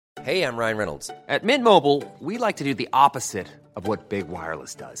Hey, I'm Ryan Reynolds. At Mint Mobile, we like to do the opposite of what Big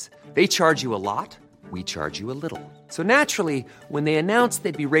Wireless does. They charge you a lot, we charge you a little. So naturally, when they announced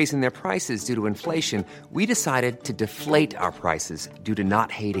they'd be raising their prices due to inflation, we decided to deflate our prices due to not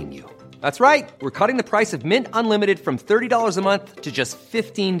hating you. That's right. We're cutting the price of Mint Unlimited from $30 a month to just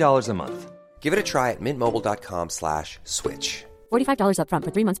 $15 a month. Give it a try at mintmobile.com/switch. $45 up front for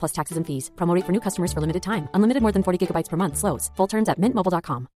 3 months plus taxes and fees. Promo rate for new customers for limited time. Unlimited more than 40 gigabytes per month. Slows full terms at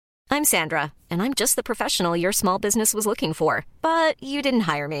mintmobile.com. I'm Sandra, and I'm just the professional your small business was looking for. But you didn't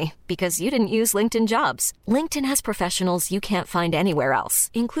hire me because you didn't use LinkedIn Jobs. LinkedIn has professionals you can't find anywhere else,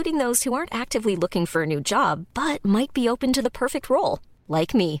 including those who aren't actively looking for a new job, but might be open to the perfect role,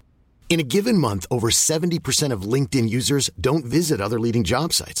 like me. In a given month, over 70% of LinkedIn users don't visit other leading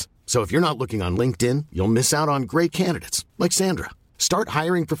job sites. So if you're not looking on LinkedIn, you'll miss out on great candidates like Sandra. Start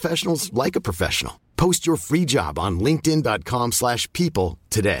hiring professionals like a professional. Post your free job on linkedin.com/people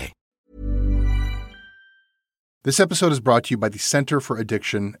today. This episode is brought to you by the Center for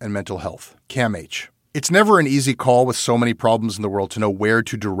Addiction and Mental Health, CAMH. It's never an easy call with so many problems in the world to know where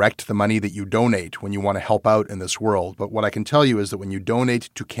to direct the money that you donate when you want to help out in this world. But what I can tell you is that when you donate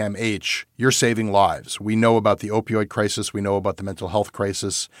to CAMH, you're saving lives. We know about the opioid crisis. We know about the mental health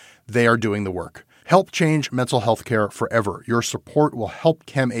crisis. They are doing the work. Help change mental health care forever. Your support will help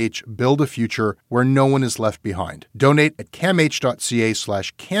CAMH build a future where no one is left behind. Donate at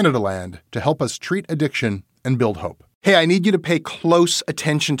camh.ca/Canadaland to help us treat addiction and build hope. Hey, I need you to pay close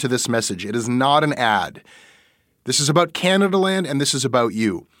attention to this message. It is not an ad. This is about Canadaland, and this is about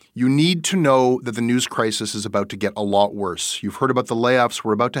you. You need to know that the news crisis is about to get a lot worse. You've heard about the layoffs.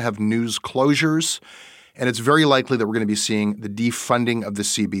 We're about to have news closures, and it's very likely that we're going to be seeing the defunding of the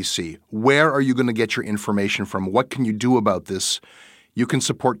CBC. Where are you going to get your information from? What can you do about this? You can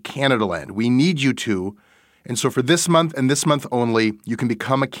support Canadaland. We need you to. And so for this month and this month only, you can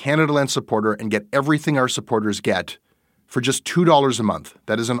become a Canadaland supporter and get everything our supporters get for just $2 a month.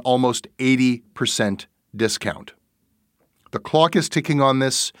 That is an almost 80% discount. The clock is ticking on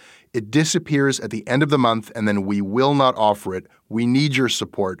this. It disappears at the end of the month, and then we will not offer it. We need your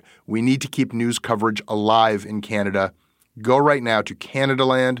support. We need to keep news coverage alive in Canada. Go right now to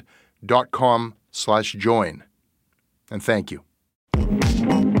canadaland.com/join. And thank you.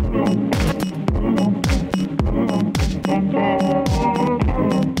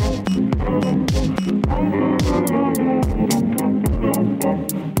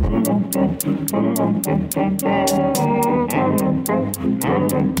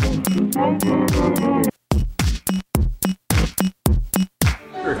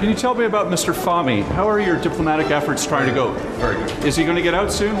 Can you tell me about Mr. Fahmy? How are your diplomatic efforts trying to go? Very good. Is he going to get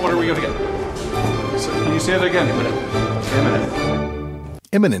out soon? What are we going to get? So, can you say that again? Imminent.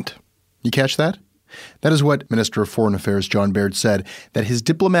 Imminent. You catch that? That is what Minister of Foreign Affairs John Baird said, that his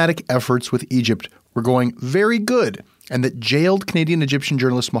diplomatic efforts with Egypt were going very good, and that jailed Canadian-Egyptian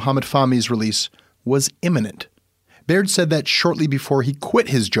journalist Mohamed Fahmy's release was imminent. Baird said that shortly before he quit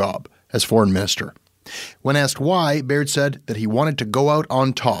his job as foreign minister. When asked why, Baird said that he wanted to go out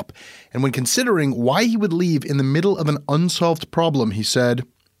on top. And when considering why he would leave in the middle of an unsolved problem, he said,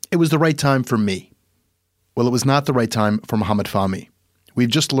 "It was the right time for me." Well, it was not the right time for Mohamed Fahmy. We've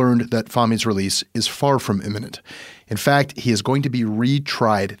just learned that Fahmy's release is far from imminent. In fact, he is going to be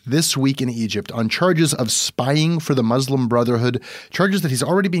retried this week in Egypt on charges of spying for the Muslim Brotherhood, charges that he's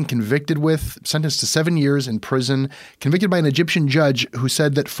already been convicted with, sentenced to 7 years in prison, convicted by an Egyptian judge who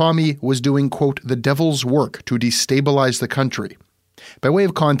said that Fahmy was doing, quote, the devil's work to destabilize the country. By way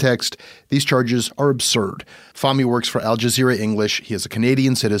of context, these charges are absurd. Fahmy works for Al Jazeera English. He is a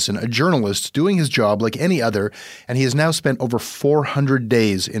Canadian citizen, a journalist doing his job like any other, and he has now spent over 400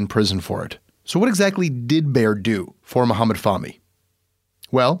 days in prison for it. So what exactly did Baird do for Mohamed Fahmy?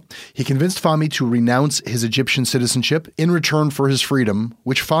 Well, he convinced Fahmy to renounce his Egyptian citizenship in return for his freedom,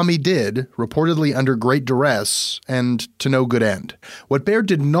 which Fahmy did, reportedly under great duress, and to no good end. What Baird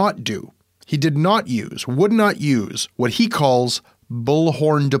did not do, he did not use, would not use, what he calls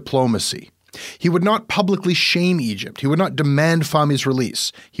bullhorn diplomacy. He would not publicly shame Egypt. He would not demand Fahmy's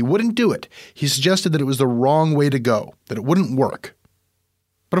release. He wouldn't do it. He suggested that it was the wrong way to go, that it wouldn't work.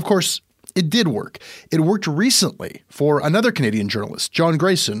 But of course, it did work. It worked recently for another Canadian journalist, John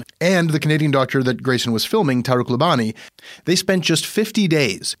Grayson, and the Canadian doctor that Grayson was filming, Tariq Loubani. They spent just 50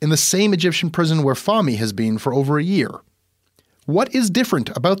 days in the same Egyptian prison where Fahmy has been for over a year. What is different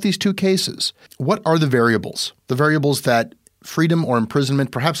about these two cases? What are the variables? The variables that freedom or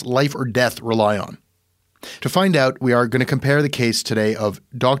imprisonment, perhaps life or death, rely on. To find out, we are going to compare the case today of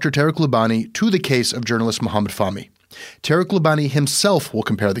Dr. Tariq Loubani to the case of journalist Mohamed Fahmy. Tarek Loubani himself will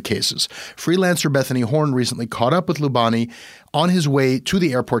compare the cases. Freelancer Bethany Horn recently caught up with Loubani on his way to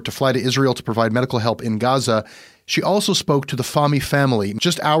the airport to fly to Israel to provide medical help in Gaza. She also spoke to the Fahmy family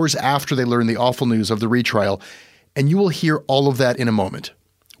just hours after they learned the awful news of the retrial, and you will hear all of that in a moment.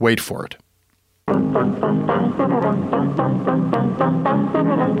 Wait for it.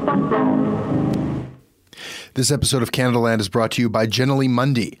 This episode of Canadaland is brought to you by Jenny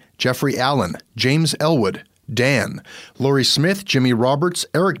Mundy, Jeffrey Allen, James Elwood, Dan, Laurie Smith, Jimmy Roberts,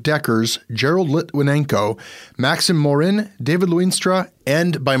 Eric Deckers, Gerald Litwinenko, Maxim Morin, David Luinstra,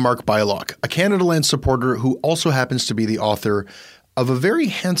 and by Mark Bylock, a Canadaland supporter who also happens to be the author of a very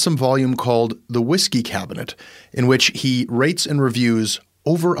handsome volume called The Whiskey Cabinet, in which he rates and reviews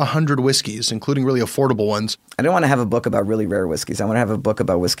over 100 whiskeys, including really affordable ones. I don't want to have a book about really rare whiskeys. I want to have a book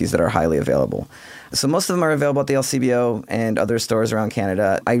about whiskeys that are highly available. So most of them are available at the LCBO and other stores around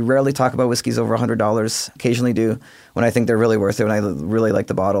Canada. I rarely talk about whiskeys over $100, occasionally do when I think they're really worth it. When I really like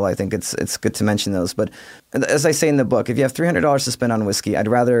the bottle, I think it's good to mention those. But as I say in the book, if you have $300 to spend on whiskey, I'd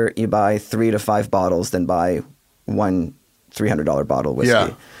rather you buy 3 to 5 bottles than buy one $300 bottle of whiskey.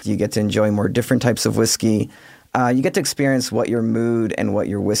 Yeah. You get to enjoy more different types of whiskey. You get to experience what your mood and what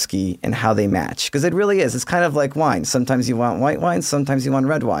your whiskey and how they match. Because it really is. It's kind of like wine. Sometimes you want white wine, sometimes you want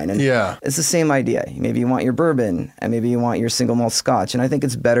red wine. And it's the same idea. Maybe you want your bourbon, and maybe you want your single malt scotch. And I think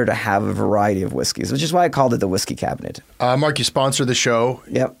it's better to have a variety of whiskeys, which is why I called it the Whiskey Cabinet. Mark, you sponsor the show.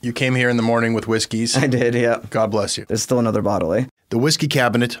 Yep. You came here in the morning with whiskeys. I did, yeah. God bless you. There's still another bottle, eh? The Whiskey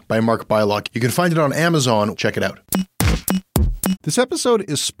Cabinet by Mark Bylock. You can find it on Amazon. Check it out. This episode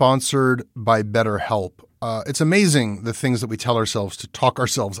is sponsored by BetterHelp. It's amazing the things that we tell ourselves to talk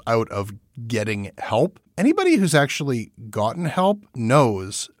ourselves out of getting help. Anybody who's actually gotten help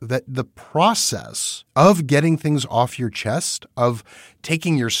knows that the process of getting things off your chest, of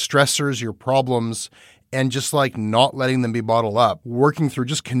taking your stressors, your problems, and just like not letting them be bottled up, working through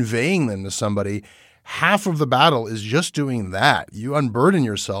just conveying them to somebody, half of the battle is just doing that. You unburden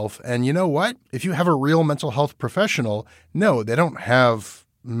yourself. And you know what? If you have a real mental health professional, no, they don't have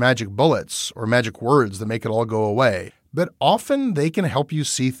magic bullets or magic words that make it all go away. But often they can help you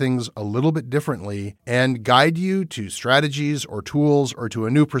see things a little bit differently and guide you to strategies or tools or to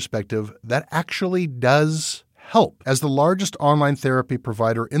a new perspective that actually does help. As the largest online therapy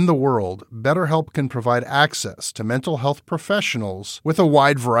provider in the world, BetterHelp can provide access to mental health professionals with a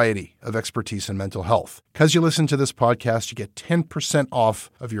wide variety of expertise in mental health. Because you listen to this podcast, you get 10% off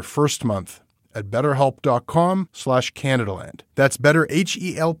of your first month at betterhelp.com/Canadaland. That's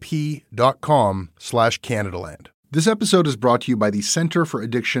betterhelp.com/Canadaland. This episode is brought to you by the Center for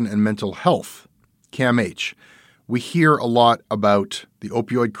Addiction and Mental Health, CAMH. We hear a lot about the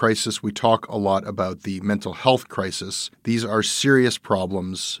opioid crisis. We talk a lot about the mental health crisis. These are serious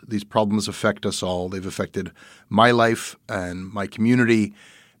problems. These problems affect us all. They've affected my life and my community.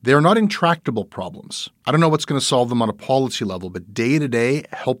 They're not intractable problems. I don't know what's going to solve them on a policy level, but day to day,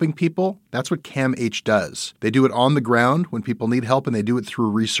 helping people, that's what CAMH does. They do it on the ground when people need help, and they do it through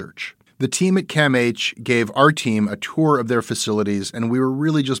research. The team at CAMH gave our team a tour of their facilities, and we were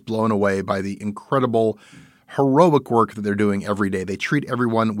really just blown away by the incredible, heroic work that they're doing every day. They treat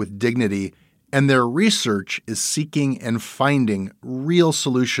everyone with dignity, and their research is seeking and finding real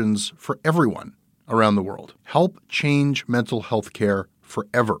solutions for everyone around the world. Help change mental health care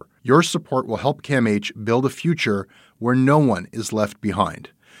forever. Your support will help CAMH build a future where no one is left behind.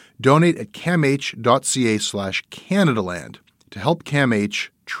 Donate at camh.ca/Canadaland to help CAMH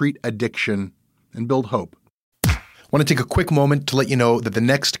treat addiction and build hope. I want to take a quick moment to let you know that the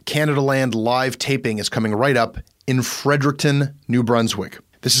next Canadaland live taping is coming right up in Fredericton, New Brunswick.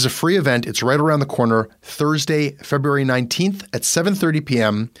 This is a free event. It's right around the corner, Thursday, February 19th at 7:30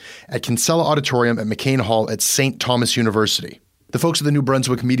 p.m. at Kinsella Auditorium at McCain Hall at St. Thomas University. The folks at the New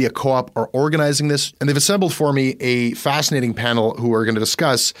Brunswick Media Co-op are organizing this, and they've assembled for me a fascinating panel who are going to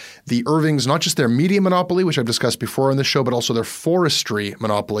discuss the Irvings, not just their media monopoly, which I've discussed before on the show, but also their forestry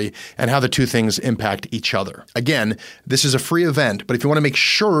monopoly and how the two things impact each other. Again, this is a free event, but if you want to make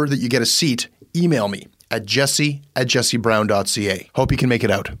sure that you get a seat, email me at jesse@jessebrown.ca. Hope you can make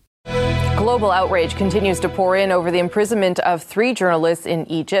it out. Global outrage continues to pour in over the imprisonment of 3 journalists in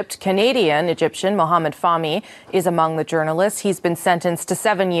Egypt. Canadian-Egyptian Mohamed Fahmy is among the journalists. He's been sentenced to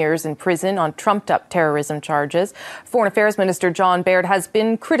 7 years in prison on trumped-up terrorism charges. Foreign Affairs Minister John Baird has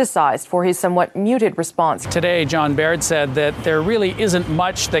been criticized for his somewhat muted response. Today, John Baird said that there really isn't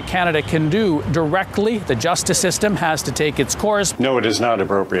much that Canada can do directly. The justice system has to take its course. No, it is not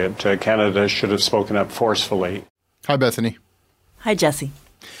appropriate. Canada should have spoken up forcefully. Hi, Bethany. Hi, Jesse.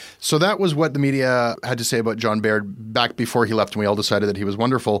 So that was what the media had to say about John Baird back before he left, and we all decided that he was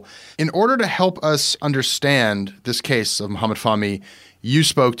wonderful. In order to help us understand this case of Mohamed Fahmy, you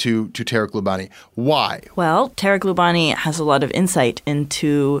spoke to Tarek Loubani. Why? Well, Tarek Loubani has a lot of insight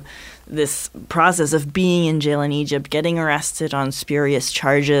into this process of being in jail in Egypt, getting arrested on spurious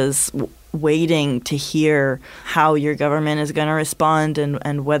charges, waiting to hear how your government is going to respond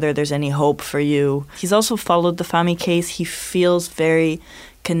and whether there's any hope for you. He's also followed the Fahmy case. He feels very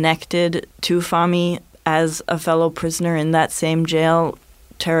connected to Fahmy as a fellow prisoner in that same jail.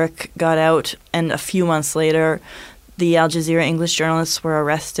 Tarek got out, and a few months later, the Al Jazeera English journalists were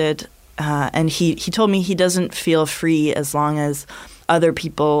arrested, and he told me he doesn't feel free as long as other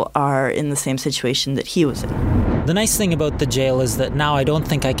people are in the same situation that he was in. The nice thing about the jail is that now I don't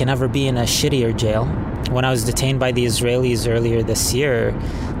think I can ever be in a shittier jail. When I was detained by the Israelis earlier this year,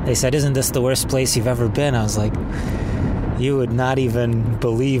 they said, "Isn't this the worst place you've ever been?" I was like, you would not even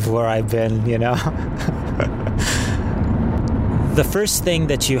believe where I've been, you know? The first thing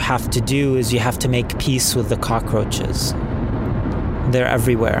that you have to do is you have to make peace with the cockroaches. They're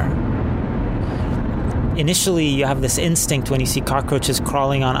everywhere. Initially, you have this instinct when you see cockroaches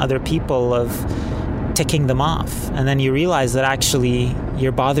crawling on other people of ticking them off. And then you realize that actually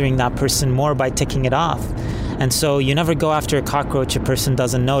you're bothering that person more by ticking it off. And so you never go after a cockroach a person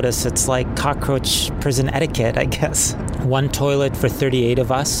doesn't notice. It's like cockroach prison etiquette, I guess. One toilet for 38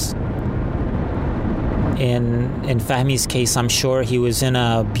 of us. In Fahmy's case, I'm sure he was in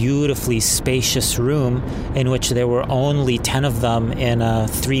a beautifully spacious room in which there were only 10 of them in a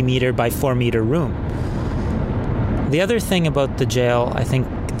 3 meter by 4 meter room. The other thing about the jail, I think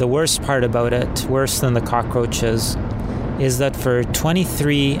the worst part about it, worse than the cockroaches, is that for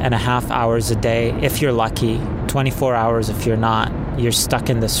 23 and a half hours a day, if you're lucky, 24 hours if you're not, you're stuck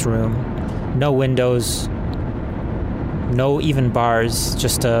in this room. No windows, no even bars,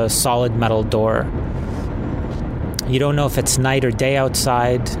 just a solid metal door. You don't know if it's night or day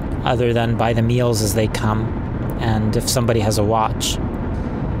outside, other than by the meals as they come, and if somebody has a watch.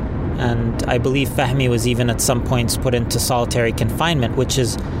 And I believe Fahmy was even at some points put into solitary confinement, which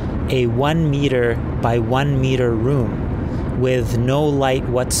is a 1 meter by 1 meter room with no light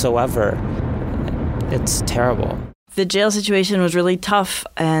whatsoever. It's terrible. The jail situation was really tough,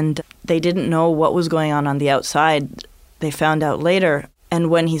 and they didn't know what was going on the outside. They found out later, and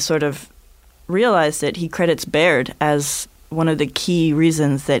when he sort of realized it, he credits Baird as one of the key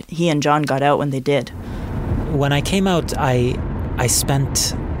reasons that he and John got out when they did. When I came out, I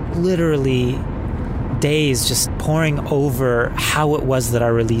spent literally days just poring over how it was that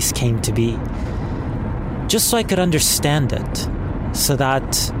our release came to be, just so I could understand it, so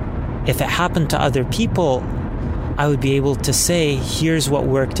that if it happened to other people, I would be able to say, here's what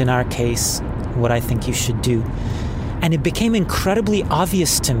worked in our case, what I think you should do. And it became incredibly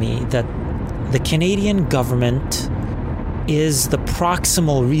obvious to me that the Canadian government is the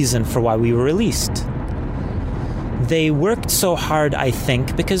proximal reason for why we were released. They worked so hard, I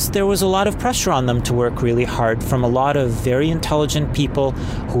think, because there was a lot of pressure on them to work really hard from a lot of very intelligent people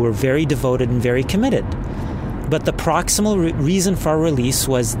who were very devoted and very committed. But the proximal reason for our release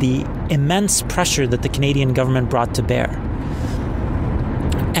was the immense pressure that the Canadian government brought to bear.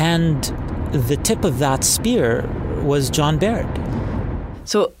 And the tip of that spear was John Baird.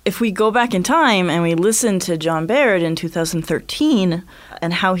 So if we go back in time and we listen to John Baird in 2013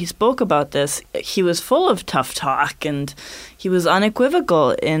 and how he spoke about this, he was full of tough talk, and he was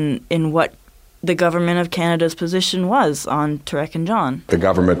unequivocal in what the government of Canada's position was on Tarek and John. The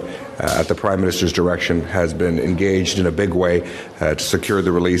government, at the Prime Minister's direction, has been engaged in a big way to secure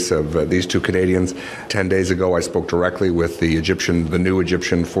the release of these two Canadians. 10 days ago, I spoke directly with the new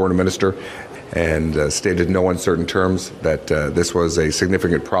Egyptian foreign minister, and stated in no uncertain terms that this was a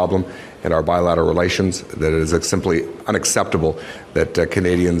significant problem in our bilateral relations, that it is simply unacceptable that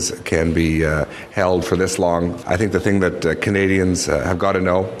Canadians can be held for this long. I think the thing that Canadians have got to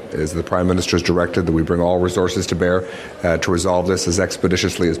know is the Prime Minister's directed that we bring all resources to bear to resolve this as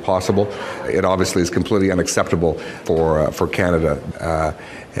expeditiously as possible. It obviously is completely unacceptable for Canada.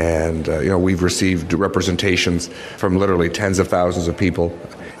 We've received representations from literally tens of thousands of people.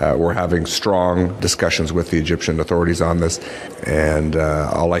 We're having strong discussions with the Egyptian authorities on this, and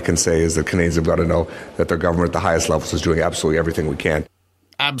all I can say is that Canadians have got to know that their government at the highest levels is doing absolutely everything we can.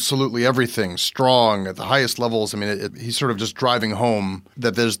 Absolutely everything, strong at the highest levels. I mean, he's sort of just driving home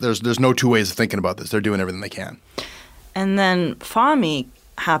that there's no two ways of thinking about this. They're doing everything they can. And then Fahmy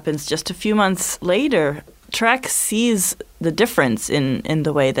happens just a few months later. Tarek sees the difference in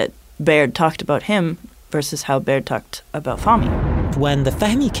the way that Baird talked about him versus how Baird talked about Fahmy. When the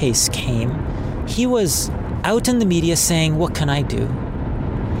Fahmy case came, he was out in the media saying, what can I do?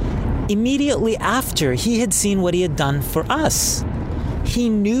 immediately after he had seen what he had done for us. He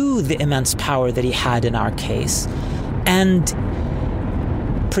knew the immense power that he had in our case and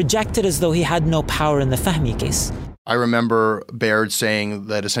projected as though he had no power in the Fahmy case. I remember Baird saying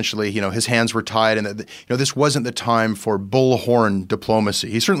that essentially, his hands were tied and that, this wasn't the time for bullhorn diplomacy.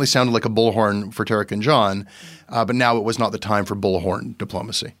 He certainly sounded like a bullhorn for Tarek and John, but now it was not the time for bullhorn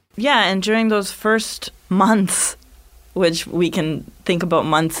diplomacy. Yeah, and during those first months, which we can think about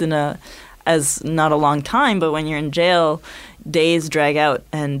months as not a long time, but when you're in jail, days drag out,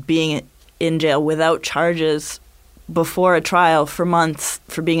 and being in jail without charges before a trial for months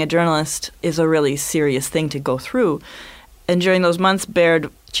for being a journalist is a really serious thing to go through. And during those months,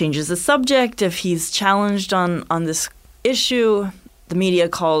 Baird changes the subject. If he's challenged on this issue, the media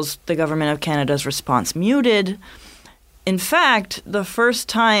calls the government of Canada's response muted. In fact, the first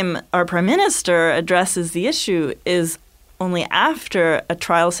time our Prime Minister addresses the issue is only after a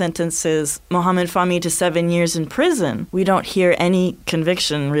trial sentences Mohamed Fahmy to 7 years in prison. We don't hear any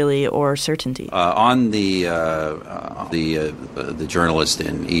conviction, really, or certainty. On the journalist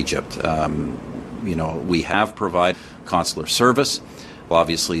in Egypt, we have provided consular service. Well,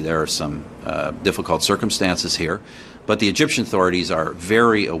 obviously, there are some difficult circumstances here, but the Egyptian authorities are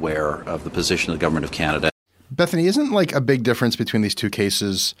very aware of the position of the government of Canada. Bethany, isn't like a big difference between these two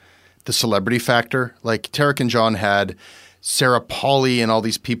cases the celebrity factor? Like Tarek and John had Sarah Polley and all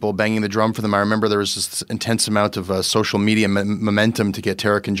these people banging the drum for them. I remember there was this intense amount of social media momentum to get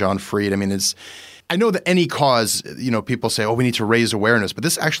Tarek and John freed. I mean, I know that any cause, people say, we need to raise awareness. But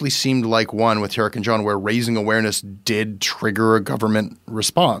this actually seemed like one with Tarek and John where raising awareness did trigger a government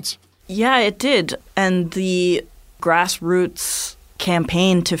response. Yeah, it did. And the grassroots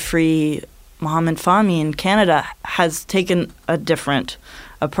campaign to free Mohamed Fahmy in Canada has taken a different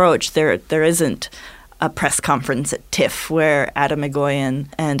approach. There isn't a press conference at TIFF where Adam Egoyan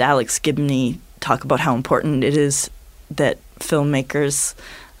and Alex Gibney talk about how important it is that filmmakers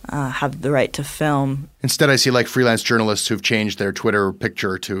have the right to film. Instead, I see like freelance journalists who've changed their Twitter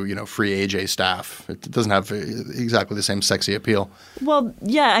picture to free AJ staff. It doesn't have exactly the same sexy appeal. Well,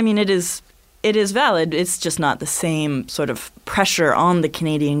 yeah, I mean, it is valid. It's just not the same sort of pressure on the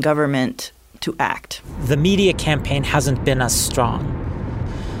Canadian government to act. The media campaign hasn't been as strong.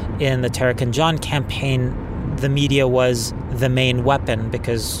 In the Tarek and John campaign, the media was the main weapon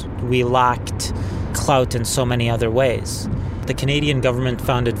because we lacked clout in so many other ways. The Canadian government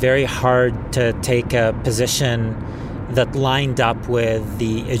found it very hard to take a position that lined up with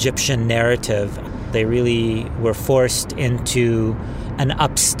the Egyptian narrative. They really were forced into an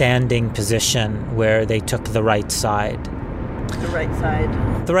upstanding position where they took the right side. The right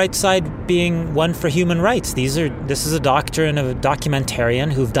side? The right side being one for human rights. This is a doctor and a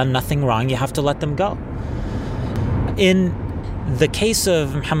documentarian who've done nothing wrong. You have to let them go. In the case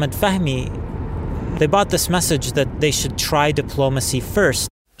of Mohamed Fahmy, they bought this message that they should try diplomacy first.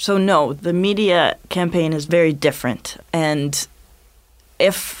 So no, the media campaign is very different. And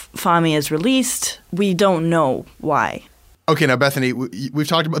if Fahmy is released, we don't know why. Okay, now, Bethany, we've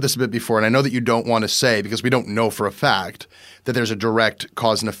talked about this a bit before, and I know that you don't want to say, because we don't know for a fact, that there's a direct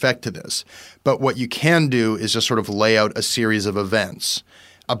cause and effect to this. But what you can do is just sort of lay out a series of events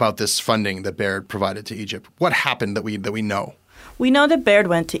about this funding that Baird provided to Egypt. What happened that we know? We know that Baird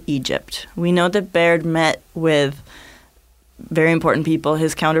went to Egypt. We know that Baird met with very important people,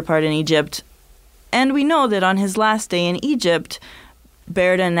 his counterpart in Egypt. And we know that on his last day in Egypt,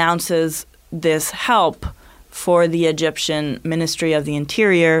 Baird announces this help for the Egyptian Ministry of the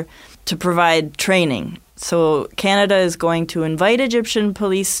Interior to provide training. So Canada is going to invite Egyptian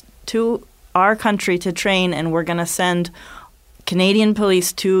police to our country to train, and we're going to send Canadian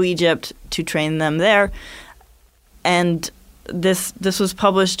police to Egypt to train them there. And this was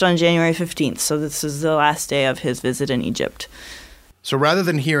published on January 15th, so this is the last day of his visit in Egypt. So rather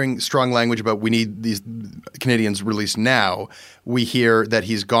than hearing strong language about we need these Canadians released now, we hear that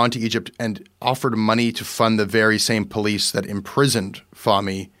he's gone to Egypt and offered money to fund the very same police that imprisoned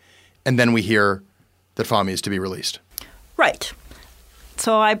Fahmy, and then we hear that Fahmy is to be released. Right.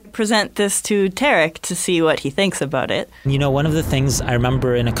 So I present this to Tarek to see what he thinks about it. One of the things I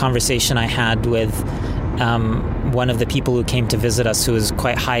remember in a conversation I had with one of the people who came to visit us who was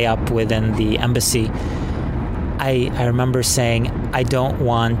quite high up within the embassy, I remember saying, I don't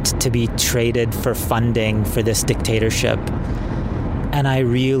want to be traded for funding for this dictatorship. And I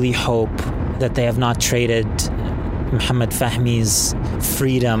really hope that they have not traded Mohamed Fahmy's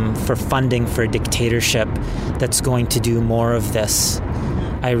freedom for funding for a dictatorship that's going to do more of this.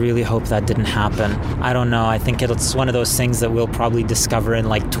 I really hope that didn't happen. I don't know. I think it's one of those things that we'll probably discover in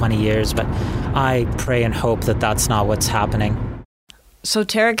like 20 years, but I pray and hope that that's not what's happening. So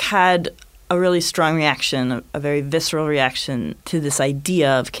Tarek had a really strong reaction, a very visceral reaction to this idea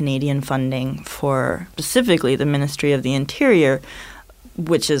of Canadian funding for specifically the Ministry of the Interior,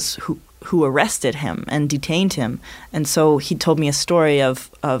 which is who arrested him and detained him. And so he told me a story of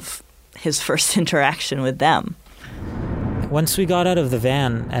his first interaction with them. Once we got out of the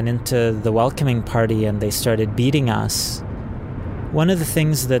van and into the welcoming party and they started beating us, one of the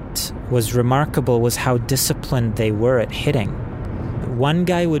things that was remarkable was how disciplined they were at hitting. One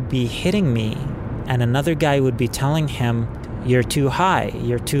guy would be hitting me and another guy would be telling him, "You're too high,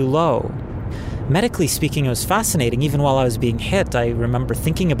 you're too low." Medically speaking, it was fascinating. Even while I was being hit, I remember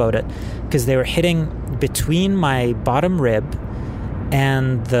thinking about it because they were hitting between my bottom rib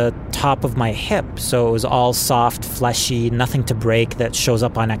and the top of my hip. So it was all soft, fleshy, nothing to break that shows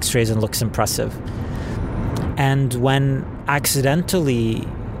up on x-rays and looks impressive. And when accidentally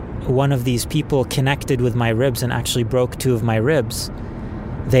one of these people connected with my ribs and actually broke two of my ribs,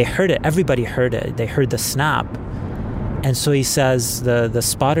 they heard it. Everybody heard it. They heard the snap. And so he says, the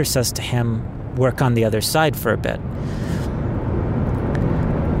spotter says to him, "Work on the other side for a bit."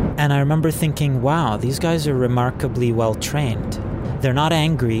 And I remember thinking, wow, these guys are remarkably well trained. They're not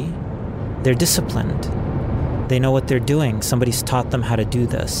angry. They're disciplined. They know what they're doing. Somebody's taught them how to do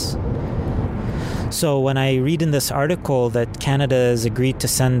this. So when I read in this article that Canada has agreed to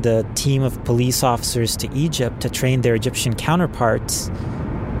send a team of police officers to Egypt to train their Egyptian counterparts,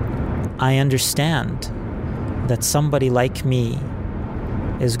 I understand that somebody like me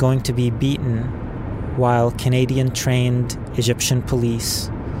is going to be beaten while Canadian-trained Egyptian police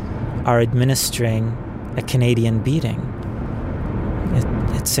are administering a Canadian beating.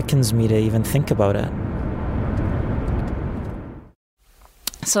 It sickens me to even think about it.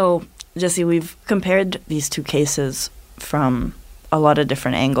 So, Jesse, we've compared these two cases from a lot of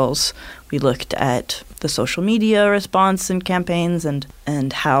different angles. We looked at the social media response and campaigns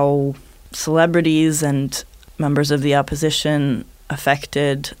and how celebrities and members of the opposition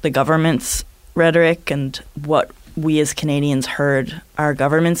affected the government's rhetoric and what we as Canadians heard our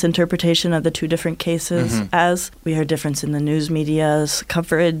government's interpretation of the two different cases as. We heard difference in the news media's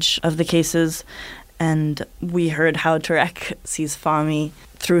coverage of the cases, and we heard how Tarek sees Fahmy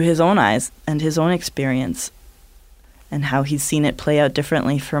through his own eyes and his own experience, and how he's seen it play out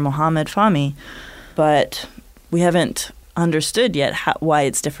differently for Mohamed Fahmy. But we haven't understood yet why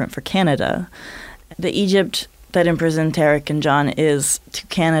it's different for Canada. The Egypt that imprisoned Tarek and John is, to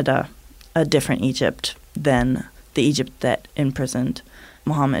Canada, a different Egypt than the Egypt that imprisoned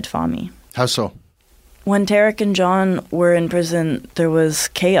Mohamed Fahmy. How so? When Tarek and John were in prison, there was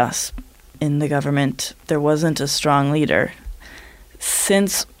chaos in the government. There wasn't a strong leader.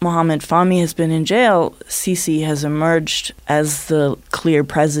 Since Mohamed Fahmy has been in jail, Sisi has emerged as the clear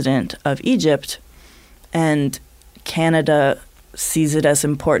president of Egypt, and Canada sees it as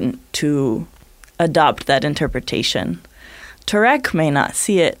important to adopt that interpretation. Tarek may not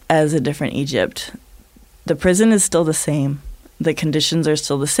see it as a different Egypt. The prison is still the same. The conditions are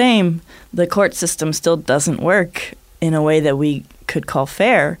still the same. The court system still doesn't work in a way that we could call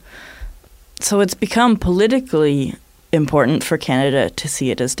fair. So it's become politically important for Canada to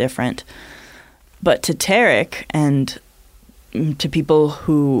see it as different. But to Tarek and to people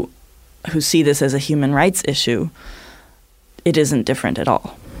who see this as a human rights issue, it isn't different at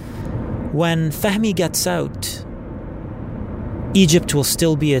all. When Fahmy gets out, Egypt will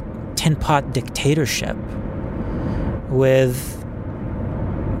still be a tin-pot dictatorship with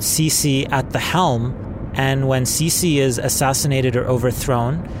Sisi at the helm, and when Sisi is assassinated or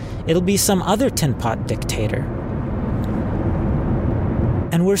overthrown, it'll be some other tin-pot dictator.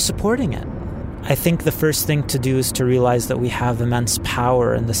 And we're supporting it. I think the first thing to do is to realize that we have immense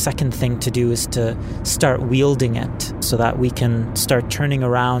power, and the second thing to do is to start wielding it so that we can start turning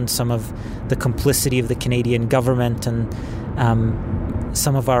around some of the complicity of the Canadian government and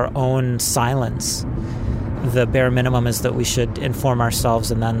some of our own silence. The bare minimum is that we should inform ourselves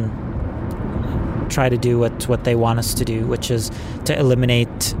and then try to do what they want us to do, which is to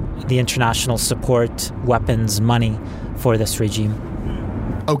eliminate the international support, weapons, money for this regime.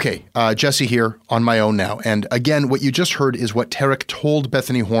 Okay, Jesse here on my own now. And again, what you just heard is what Tarek told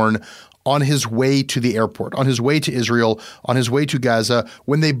Bethany Horn on his way to the airport, on his way to Israel, on his way to Gaza,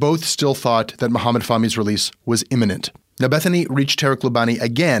 when they both still thought that Mohamed Fahmy's release was imminent. Now, Bethany reached Tarek Loubani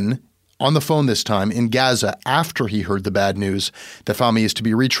again on the phone this time in Gaza after he heard the bad news that Fahmy is to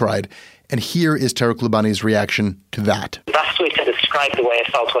be retried. And here is Tarek Loubani's reaction to that. The best way to describe the way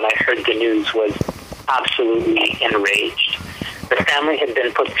I felt when I heard the news was absolutely enraged. The family had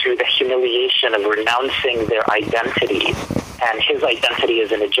been put through the humiliation of renouncing their identity, and his identity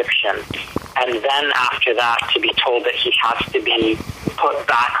as an Egyptian. And then after that, to be told that he has to be put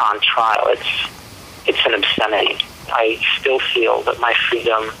back on trial. It's an obscenity. I still feel that my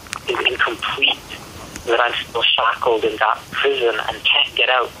freedom is incomplete, that I'm still shackled in that prison and can't get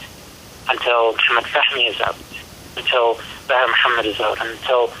out until Mohammed Fahmy is out, until Baher Mohammed is out,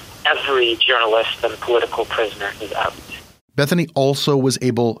 until every journalist and political prisoner is out. Bethany also was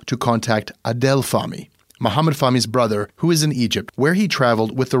able to contact Adel Fahmy, Mohammed Fahmy's brother, who is in Egypt, where he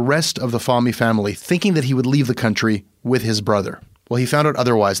traveled with the rest of the Fahmy family, thinking that he would leave the country with his brother. Well, he found out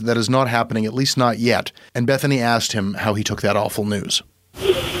otherwise. That is not happening, at least not yet. And Bethany asked him how he took that awful news.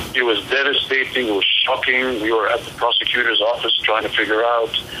 It was devastating. It was shocking. We were at the prosecutor's office trying to figure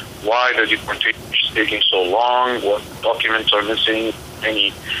out why the deportation is taking so long, what documents are missing,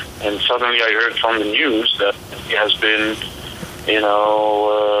 and suddenly I heard from the news that he has been,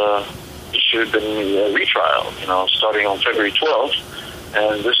 issued a retrial, starting on February 12th.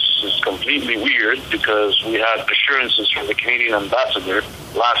 And this is completely weird because we had assurances from the Canadian ambassador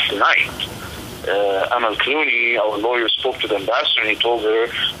last night. Amal Clooney, our lawyer, spoke to the ambassador and he told her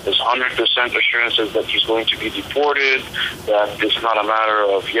there's 100% assurances that he's going to be deported, that it's not a matter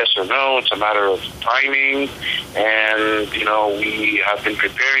of yes or no, it's a matter of timing. And, we have been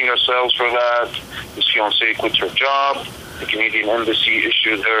preparing ourselves for that. His fiancée quit her job. The Canadian embassy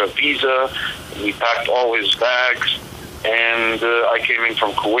issued her a visa. We packed all his bags. And I came in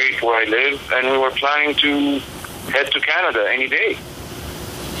from Kuwait, where I live, and we were planning to head to Canada any day.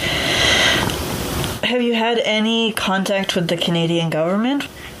 Have you had any contact with the Canadian government?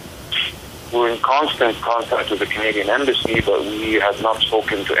 We're in constant contact with the Canadian embassy, but we have not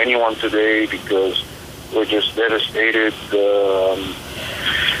spoken to anyone today because we're just devastated.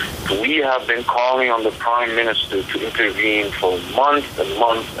 We have been calling on the Prime Minister to intervene for months and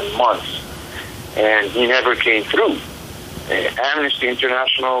months and months, and he never came through. Amnesty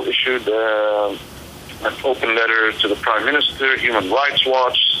International issued an open letter to the Prime Minister, Human Rights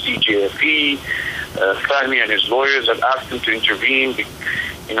Watch, CJFE, Fahmy and his lawyers have asked him to intervene,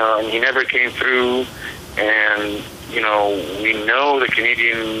 and he never came through. And, we know the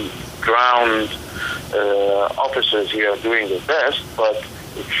Canadian ground officers here are doing their best, but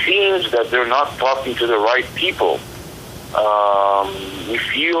it seems that they're not talking to the right people. We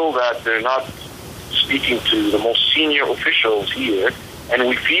feel that they're not speaking to the most senior officials here, and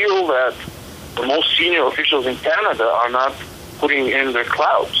we feel that the most senior officials in Canada are not putting in their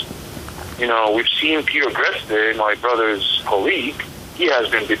clouds. We've seen Pierre Greste, my brother's colleague, he has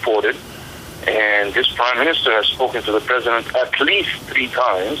been deported, and his prime minister has spoken to the president at least 3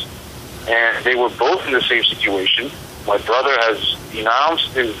 times, and they were both in the same situation. My brother has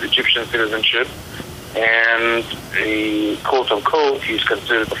denounced his Egyptian citizenship, and quote-unquote, he's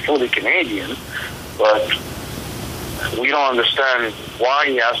considered fully Canadian, but we don't understand why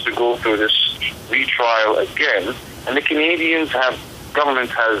he has to go through this retrial again. And the Canadian government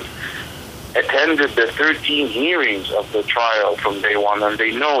has attended the 13 hearings of the trial from day one, and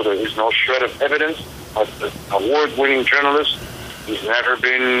they know there is no shred of evidence. An award-winning journalist, he's never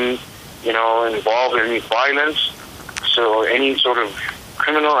been, involved in any violence, so any sort of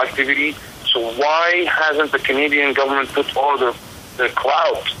criminal activity. So why hasn't the Canadian government put all the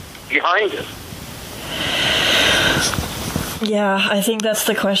clout behind it? Yeah, I think that's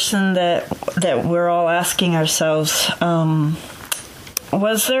the question that we're all asking ourselves.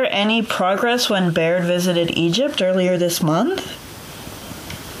 Was there any progress when Baird visited Egypt earlier this month?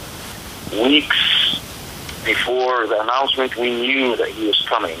 Weeks before the announcement, we knew that he was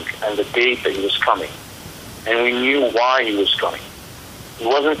coming and the date that he was coming. And we knew why he was coming. He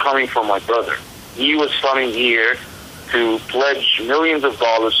wasn't coming for my brother. He was coming here to pledge millions of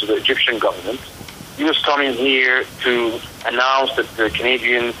dollars to the Egyptian government. He was coming here to announce that the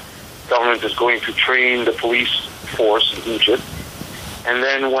Canadian government is going to train the police force in Egypt. And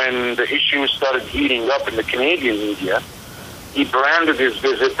then when the issue started heating up in the Canadian media, he branded his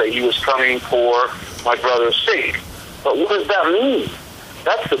visit that he was coming for my brother's sake. But what does that mean?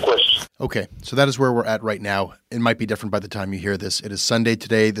 That's the question. Okay, so that is where we're at right now. It might be different by the time you hear this. It is Sunday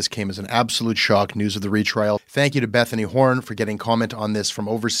today. This came as an absolute shock, news of the retrial. Thank you to Bethany Horn for getting comment on this from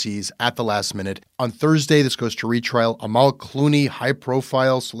overseas at the last minute. On Thursday, this goes to retrial. Amal Clooney,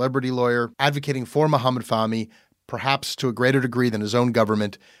 high-profile celebrity lawyer, advocating for Mohammed Fahmy, perhaps to a greater degree than his own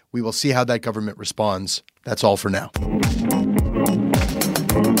government. We will see how that government responds. That's all for now.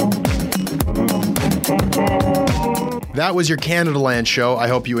 That was your Canadaland show. I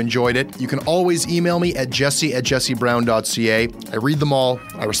hope you enjoyed it. You can always email me at jesse@jessebrown.ca. I read them all.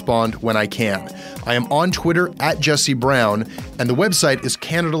 I respond when I can. I am on Twitter at Jesse Brown, and the website is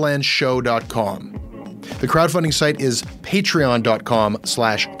CanadalandShow.com. The crowdfunding site is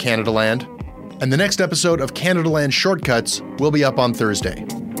patreon.com/Canadaland. And the next episode of Canada Land Shortcuts will be up on Thursday.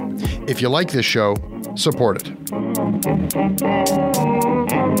 If you like this show, support it.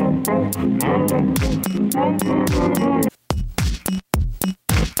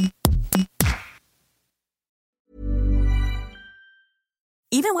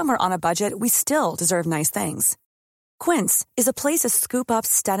 Even when we're on a budget, we still deserve nice things. Quince is a place to scoop up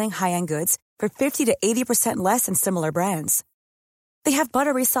stunning high-end goods for 50 to 80% less than similar brands. They have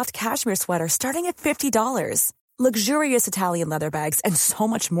buttery soft cashmere sweaters starting at $50, luxurious Italian leather bags, and so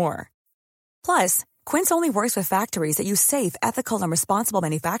much more. Plus, Quince only works with factories that use safe, ethical, and responsible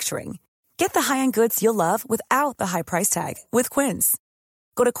manufacturing. Get the high-end goods you'll love without the high price tag with Quince.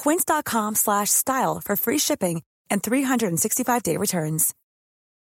 Go to quince.com/style for free shipping and 365-day returns.